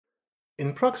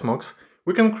In Proxmox,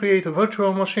 we can create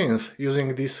virtual machines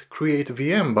using this Create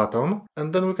VM button,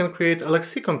 and then we can create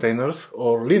LXC containers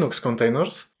or Linux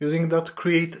containers using that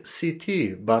Create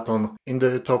CT button in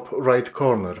the top right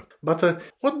corner. But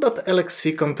what that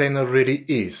LXC container really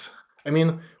is? I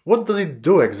mean, what does it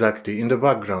do exactly in the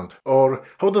background? Or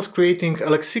how does creating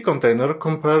LXC container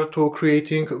compare to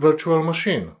creating virtual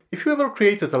machine? If you ever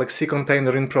created LXC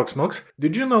container in Proxmox,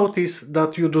 did you notice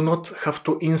that you do not have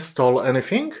to install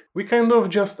anything? We kind of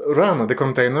just run the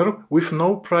container with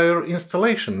no prior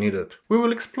installation needed. We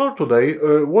will explore today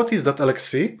what is that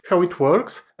LXC, how it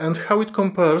works, and how it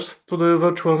compares to the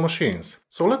virtual machines.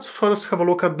 So let's first have a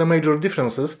look at the major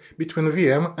differences between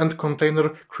VM and container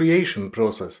creation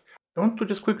process. I want to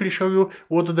just quickly show you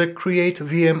what the Create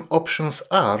VM options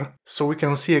are, so we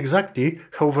can see exactly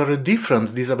how very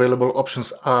different these available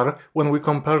options are when we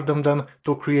compare them then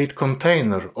to Create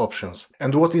Container options.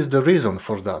 And what is the reason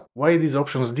for that? Why these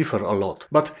options differ a lot.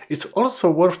 But it's also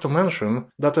worth to mention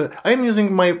that I'm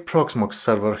using my Proxmox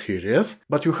server here, yes?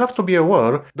 But you have to be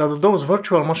aware that those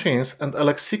virtual machines and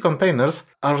LXC containers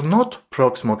are not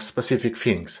Proxmox specific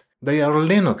things. They are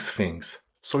Linux things.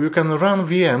 So you can run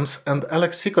VMs and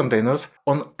LXC containers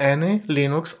on any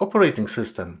Linux operating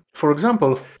system. For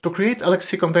example, to create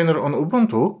LXC container on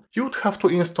Ubuntu, you would have to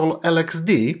install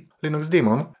LXD, Linux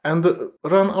daemon, and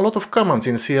run a lot of commands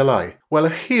in CLI. While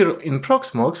here in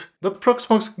Proxmox, that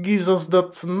Proxmox gives us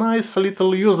that nice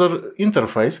little user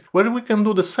interface where we can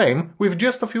do the same with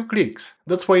just a few clicks.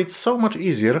 That's why it's so much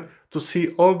easier to see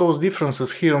all those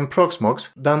differences here on Proxmox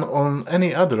than on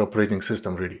any other operating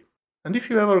system really. And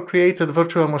if you ever created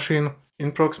virtual machine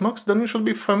in Proxmox, then you should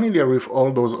be familiar with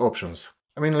all those options.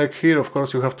 I mean, like here, of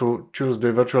course, you have to choose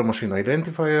the virtual machine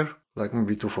identifier, like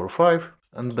maybe 245,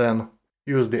 and then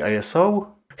use the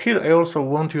ISO. Here I also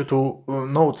want you to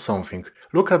note something.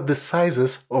 Look at the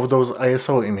sizes of those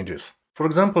ISO images. For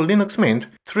example, Linux Mint,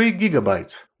 3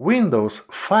 GB, Windows,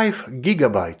 5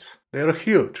 GB. They are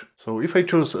huge. So if I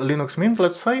choose Linux Mint,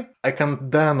 let's say, I can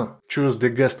then choose the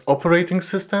guest operating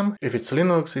system, if it's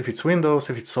Linux, if it's Windows,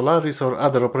 if it's Solaris or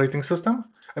other operating system.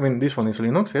 I mean, this one is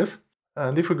Linux, yes.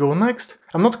 And if we go next,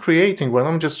 I'm not creating one,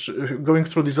 I'm just going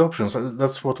through these options.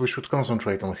 That's what we should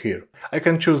concentrate on here. I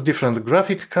can choose different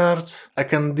graphic cards, I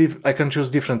can choose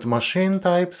different machine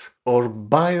types, or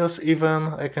BIOS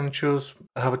even, I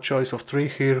have a choice of 3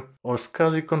 here, or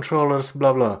SCSI controllers,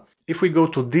 blah blah. If we go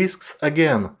to disks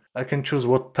again, I can choose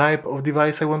what type of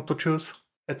device I want to choose,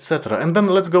 etc. And then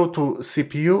let's go to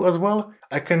CPU as well.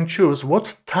 I can choose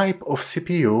what type of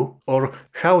CPU or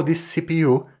how this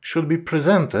CPU should be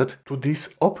presented to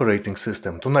this operating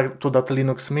system, to that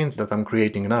Linux Mint that I'm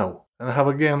creating now. And I have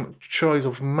again choice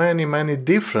of many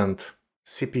different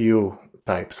CPU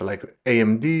types like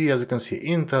AMD, as you can see,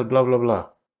 Intel, blah blah blah.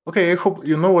 Okay, I hope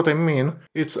you know what I mean.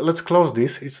 Let's close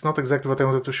this. It's not exactly what I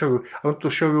wanted to show you. I want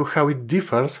to show you how it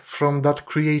differs from that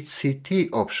Create CT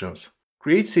options.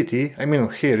 Create CT, I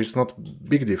mean here it's not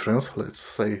big difference. Let's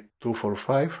say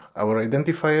 245, our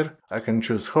identifier. I can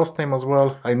choose hostname as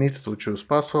well. I need to choose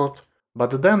password.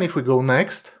 But then if we go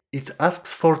next, it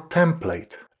asks for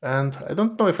template. And I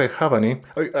don't know if I have any.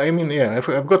 I mean, yeah,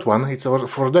 I've got one. It's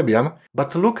for Debian.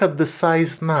 But look at the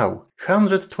size now.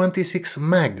 126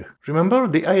 meg. Remember,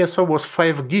 the ISO was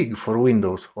 5 gig for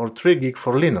Windows or 3 gig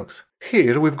for Linux.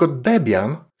 Here we've got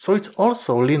Debian, so it's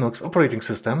also Linux operating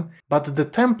system, but the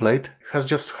template has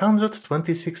just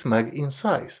 126 meg in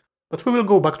size. But we will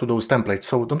go back to those templates,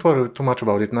 so don't worry too much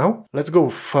about it now. Let's go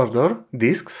further.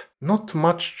 Disks. Not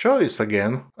much choice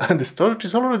again. And the storage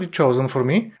is already chosen for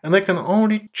me, and I can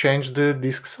only change the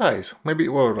disk size. Maybe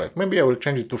I will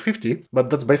change it to 50, but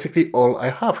that's basically all I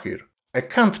have here. I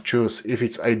can't choose if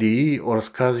it's IDE or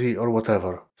SCSI or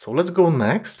whatever. So let's go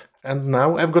next. And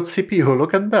now I've got CPU,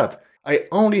 look at that. I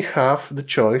only have the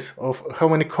choice of how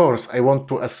many cores I want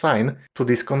to assign to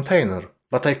this container.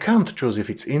 But I can't choose if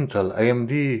it's Intel,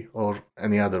 AMD or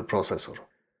any other processor.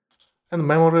 And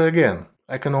memory again.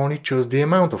 I can only choose the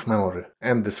amount of memory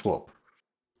and the swap.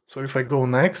 So if I go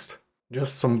next,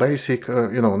 just some basic,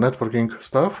 networking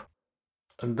stuff.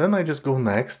 And then I just go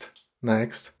next,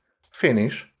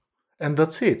 finish. And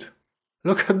that's it.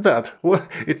 Look at that.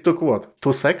 It took what?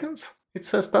 2 seconds? It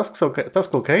says task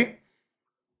OK.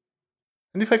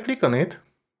 And if I click on it,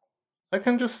 I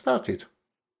can just start it.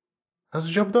 That's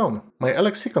the job done. My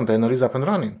LXC container is up and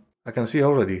running. I can see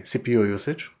already CPU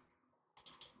usage.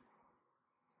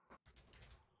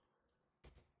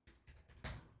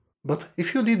 But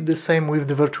if you did the same with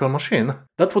the virtual machine,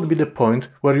 that would be the point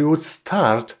where you would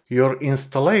start your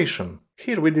installation.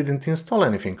 Here we didn't install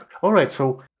anything. Alright,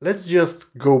 so let's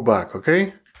just go back,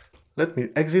 okay? Let me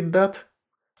exit that.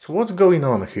 So what's going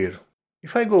on here?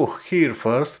 If I go here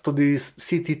first to these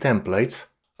CT templates,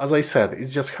 as I said,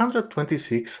 it's just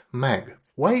 126 meg.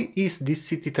 Why is this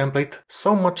CT template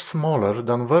so much smaller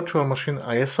than virtual machine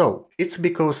ISO? It's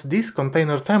because this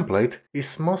container template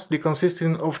is mostly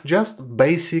consisting of just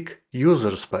basic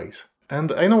user space.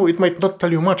 And I know it might not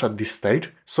tell you much at this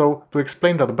stage, so to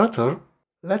explain that better,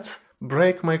 let's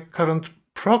break my current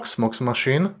Proxmox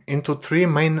machine into 3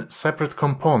 main separate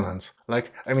components.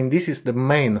 This is the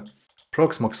main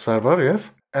Proxmox server,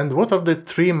 yes? And what are the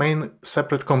 3 main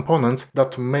separate components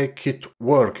that make it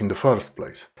work in the first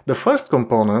place? The first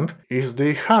component is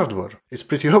the hardware. It's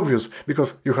pretty obvious,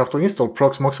 because you have to install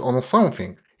Proxmox on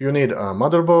something. You need a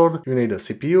motherboard, you need a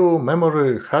CPU,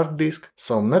 memory, hard disk,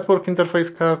 some network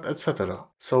interface card, etc.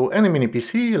 So any mini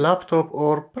PC, laptop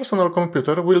or personal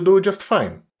computer will do just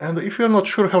fine. And if you're not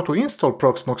sure how to install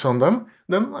Proxmox on them,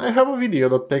 then I have a video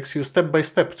that takes you step by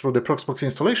step through the Proxmox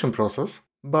installation process.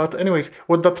 But anyways,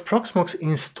 what that Proxmox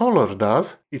installer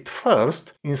does, it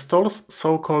first installs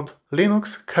so-called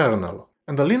Linux Kernel.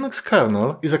 And the Linux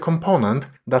kernel is a component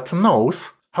that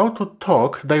knows how to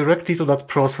talk directly to that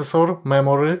processor,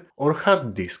 memory or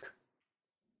hard disk.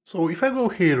 So if I go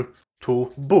here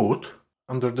to boot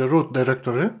under the root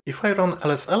directory, if I run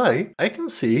lsla, I can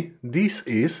see this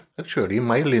is actually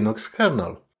my Linux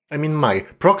kernel. My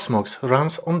Proxmox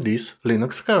runs on this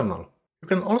Linux kernel. You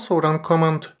can also run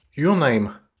command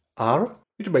uname r,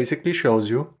 which basically shows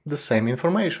you the same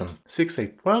information,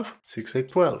 6812,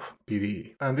 6812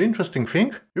 PVE. And the interesting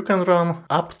thing, you can run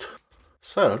apt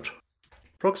search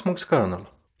Proxmox kernel.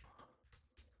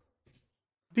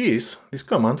 This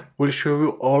command will show you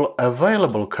all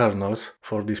available kernels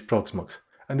for this Proxmox.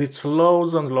 And it's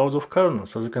loads and loads of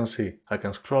kernels, as you can see. I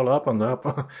can scroll up and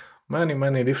up,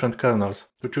 many different kernels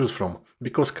to choose from.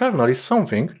 Because kernel is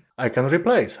something I can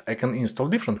replace, I can install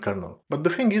different kernel. But the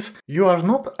thing is, you are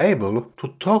not able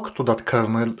to talk to that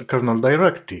kernel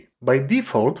directly. By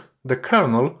default, the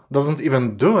kernel doesn't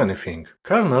even do anything.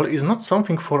 Kernel is not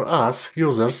something for us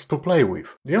users to play with.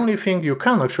 The only thing you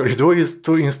can actually do is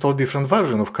to install different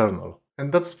version of kernel.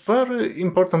 And that's very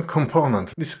important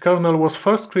component. This kernel was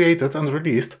first created and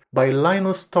released by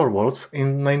Linus Torvalds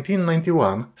in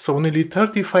 1991, so nearly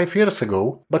 35 years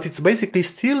ago, but it's basically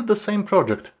still the same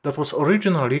project that was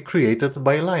originally created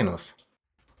by Linus.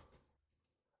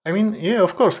 Yeah,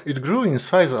 of course, it grew in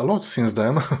size a lot since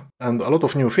then, and a lot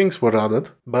of new things were added,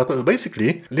 but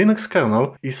basically, Linux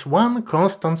kernel is one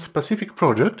constant specific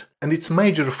project, and its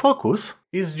major focus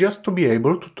is just to be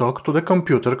able to talk to the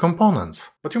computer components.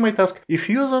 But you might ask, if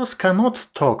users cannot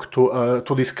talk to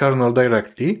this kernel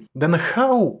directly, then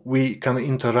how we can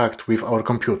interact with our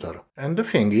computer? And the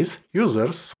thing is,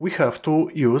 users, we have to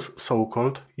use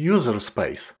so-called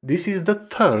UserSpace. This is the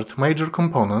third major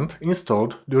component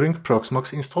installed during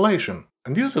Proxmox installation.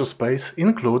 And UserSpace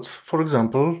includes, for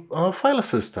example, a file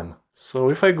system. So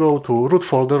if I go to root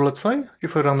folder, let's say,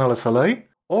 if I run lsla,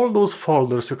 all those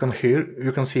folders you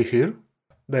can see here,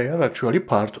 they are actually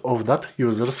part of that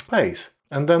user space.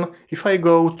 And then if I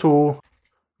go to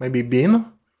maybe bin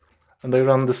and I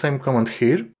run the same command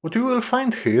here, what you will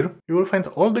find here, you will find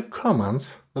all the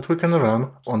commands that we can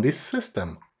run on this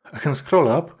system. I can scroll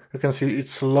up, you can see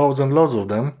it's loads and loads of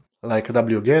them, like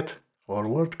wget or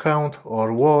word count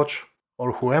or watch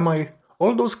or whoami.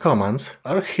 All those commands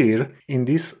are here in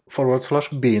this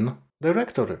 /bin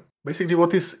directory. Basically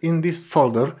what is in this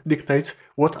folder dictates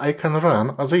what I can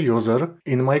run as a user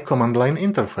in my command line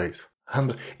interface.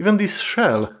 And even this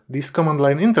shell, this command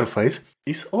line interface,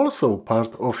 is also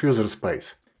part of user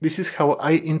space. This is how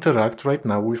I interact right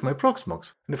now with my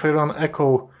Proxmox. And if I run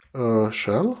echo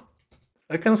shell,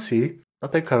 I can see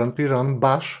that I currently run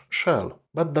bash shell.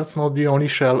 But that's not the only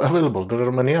shell available, there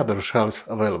are many other shells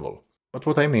available. But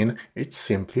what I mean, it's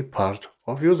simply part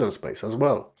of user space as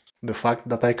well. The fact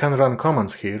that I can run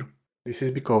commands here, this is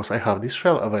because I have this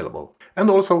shell available. And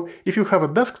also, if you have a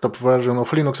desktop version of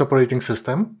Linux operating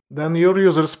system, then your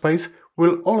user space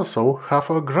will also have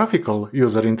a graphical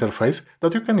user interface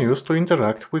that you can use to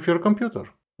interact with your computer.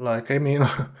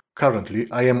 Currently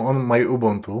I am on my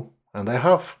Ubuntu and I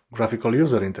have graphical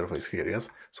user interface here, yes?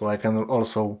 So I can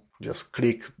also just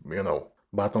click,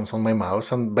 buttons on my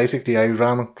mouse and basically I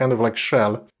run kind of like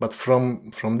shell, but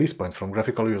from this point, from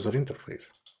graphical user interface.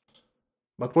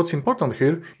 But what's important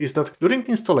here is that during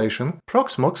installation,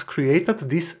 Proxmox created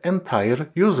this entire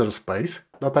user space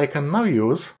that I can now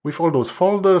use with all those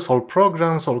folders, all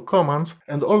programs, all commands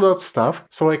and all that stuff,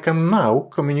 so I can now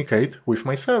communicate with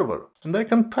my server. And I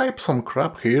can type some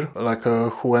crap here, like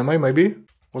who am I maybe,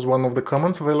 was one of the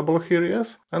commands available here,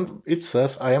 yes? And it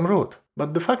says I am root.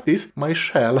 But the fact is, my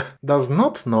shell does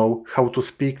not know how to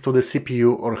speak to the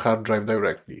CPU or hard drive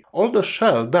directly. All the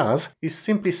shell does is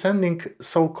simply sending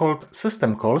so-called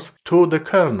system calls to the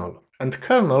kernel. And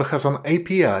kernel has an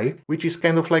API, which is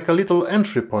kind of like a little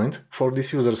entry point for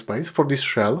this user space, for this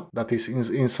shell that is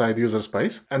inside user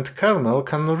space. And kernel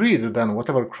can read then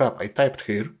whatever crap I typed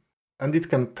here, and it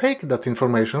can take that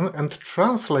information and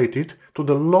translate it to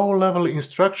the low-level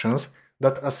instructions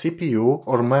that a CPU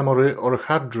or memory or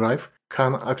hard drive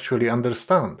can actually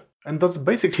understand. And that's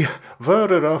basically a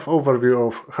very rough overview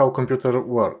of how computer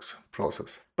works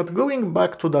process. But going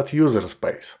back to that user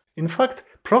space, in fact,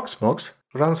 Proxmox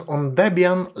runs on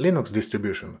Debian Linux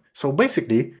distribution. So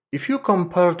basically, if you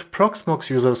compared Proxmox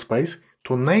UserSpace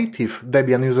to native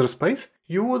Debian UserSpace,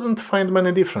 you wouldn't find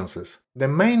many differences. The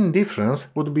main difference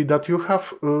would be that you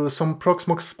have some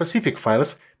Proxmox specific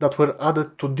files that were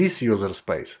added to this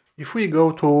UserSpace. If we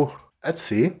go to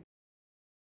etc,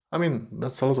 I mean,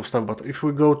 that's a lot of stuff, but if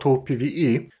we go to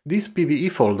PVE, this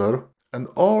PVE folder and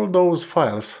all those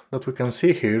files that we can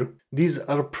see here, these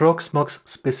are Proxmox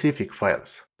specific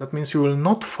files. That means you will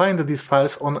not find these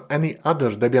files on any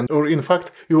other Debian, or in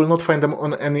fact, you will not find them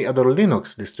on any other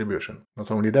Linux distribution,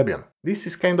 not only Debian. This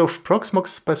is kind of Proxmox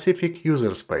specific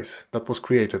user space that was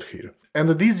created here.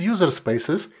 And these user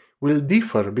spaces will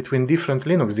differ between different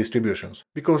Linux distributions,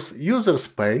 because user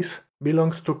space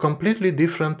belonged to completely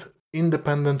different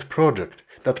independent project.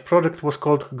 That project was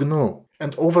called GNU.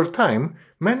 And over time,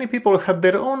 many people had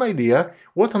their own idea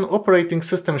what an operating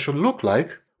system should look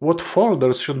like, what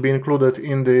folders should be included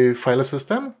in the file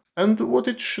system, and what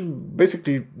it should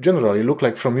basically generally look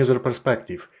like from user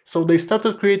perspective. So they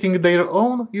started creating their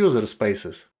own user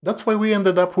spaces. That's why we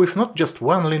ended up with not just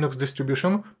one Linux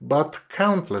distribution, but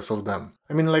countless of them.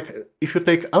 I mean, like, if you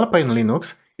take Alpine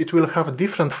Linux, it will have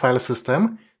different file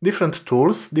system, different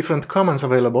tools, different commands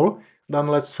available than,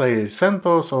 let's say,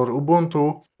 CentOS or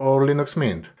Ubuntu or Linux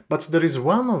Mint. But there is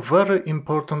one very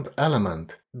important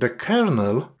element. The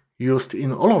kernel used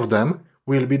in all of them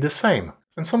will be the same.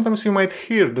 And sometimes you might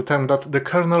hear the term that the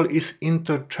kernel is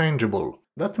interchangeable.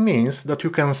 That means that you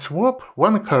can swap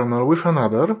one kernel with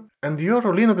another and your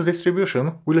Linux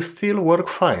distribution will still work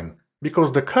fine,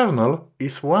 because the kernel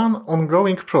is one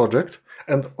ongoing project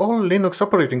and all Linux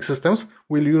operating systems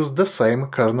will use the same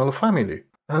kernel family.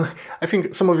 And I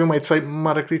think some of you might say,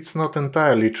 Marek, it's not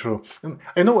entirely true. And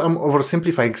I know I'm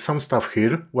oversimplifying some stuff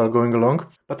here while going along,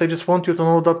 but I just want you to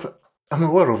know that I'm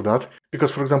aware of that,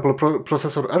 because, for example,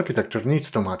 processor architecture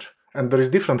needs to match. And there is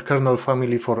different kernel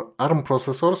family for ARM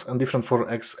processors and different for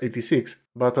x86.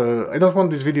 But I don't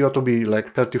want this video to be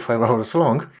like 35 hours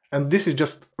long. And this is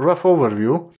just a rough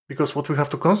overview, because what we have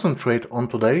to concentrate on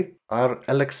today are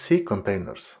LXC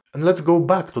containers. And let's go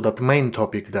back to that main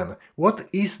topic then. What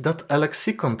is that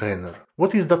LXC container?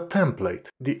 What is that template?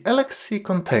 The LXC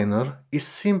container is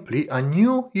simply a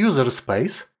new user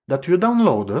space that you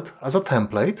downloaded as a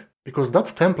template, because that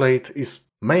template is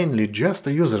mainly just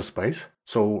a user space,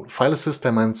 so file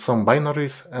system and some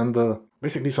binaries and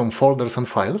basically some folders and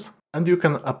files, and you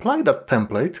can apply that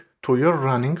template to your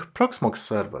running Proxmox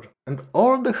server. And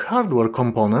all the hardware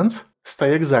components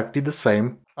stay exactly the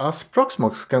same as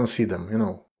Proxmox can see them, you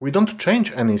know. We don't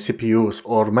change any CPUs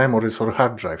or memories or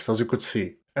hard drives, as you could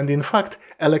see. And in fact,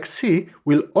 LXC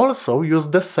will also use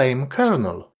the same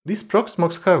kernel. This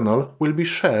Proxmox kernel will be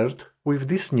shared with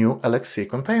this new LXC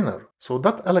container. So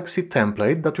that LXC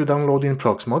template that you download in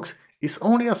Proxmox is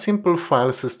only a simple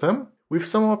file system with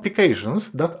some applications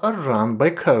that are run by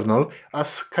kernel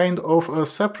as kind of a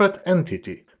separate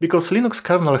entity. Because Linux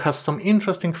kernel has some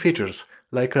interesting features,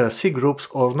 like C groups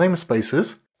or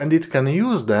namespaces, and it can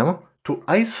use them to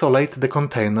isolate the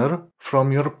container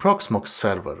from your Proxmox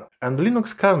server. And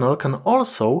Linux kernel can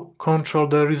also control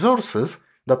the resources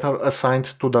that are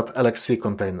assigned to that LXC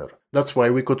container. That's why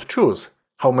we could choose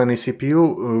how many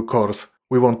CPU cores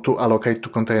we want to allocate to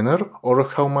container or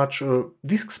how much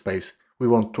disk space we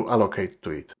want to allocate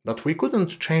to it. But we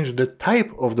couldn't change the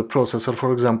type of the processor,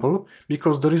 for example,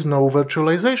 because there is no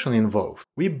virtualization involved.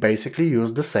 We basically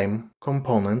use the same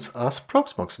components as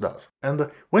Proxmox does. And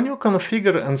when you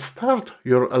configure and start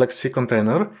your LXC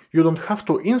container, you don't have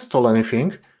to install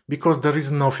anything because there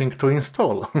is nothing to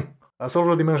install. As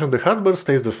already mentioned, the hardware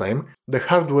stays the same, the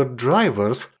hardware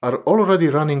drivers are already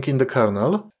running in the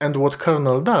kernel, and what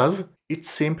kernel does, it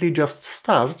simply just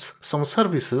starts some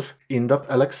services in that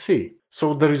LXC.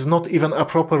 So there is not even a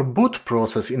proper boot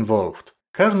process involved.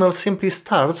 Kernel simply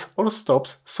starts or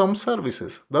stops some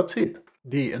services, that's it.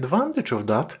 The advantage of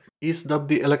that is that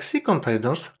the LXC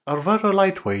containers are very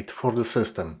lightweight for the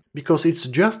system, because it's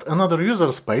just another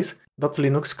user space that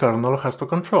Linux kernel has to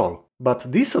control.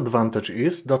 But disadvantage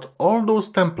is that all those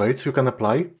templates you can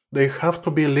apply, they have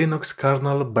to be Linux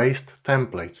kernel based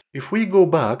templates. If we go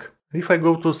back, if I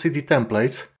go to cd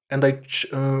templates and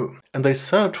I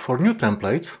search for new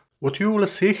templates, what you will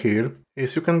see here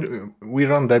is we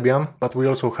run Debian, but we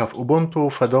also have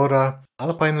Ubuntu, Fedora,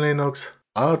 Alpine Linux,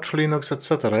 Arch Linux,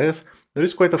 etc. Yes, there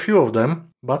is quite a few of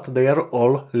them, but they are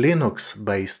all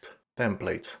Linux-based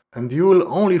templates. And you will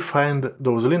only find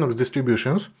those Linux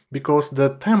distributions because the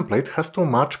template has to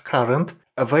match current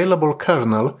available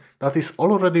kernel that is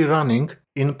already running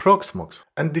in Proxmox.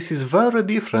 And this is very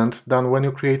different than when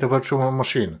you create a virtual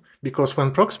machine, because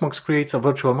when Proxmox creates a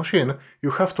virtual machine,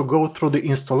 you have to go through the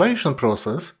installation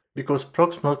process, because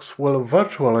Proxmox will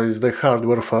virtualize the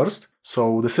hardware first,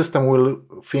 so the system will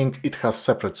think it has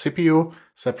separate CPU,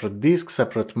 separate disk,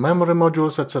 separate memory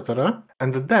modules, etc.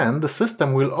 And then the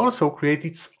system will also create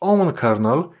its own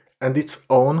kernel and its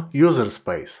own user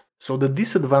space. So the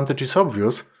disadvantage is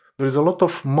obvious. There is a lot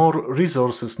of more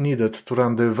resources needed to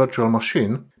run the virtual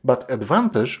machine, but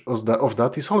advantage of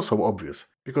that is also obvious,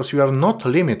 because you are not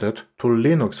limited to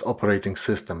Linux operating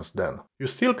systems then. You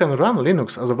still can run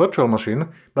Linux as a virtual machine,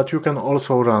 but you can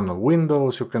also run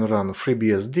Windows, you can run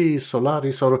FreeBSD,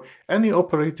 Solaris, or any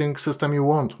operating system you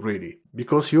want, really,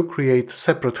 because you create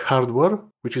separate hardware,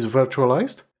 which is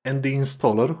virtualized, and the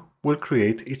installer will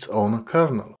create its own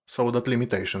kernel, so that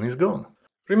limitation is gone.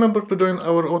 Remember to join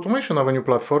our Automation Avenue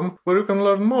platform, where you can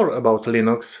learn more about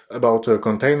Linux, about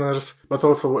containers, but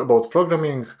also about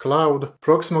programming, cloud,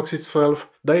 Proxmox itself,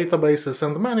 databases,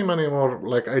 and many more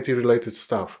like IT-related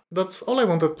stuff. That's all I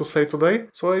wanted to say today,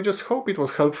 so I just hope it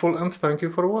was helpful and thank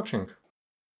you for watching.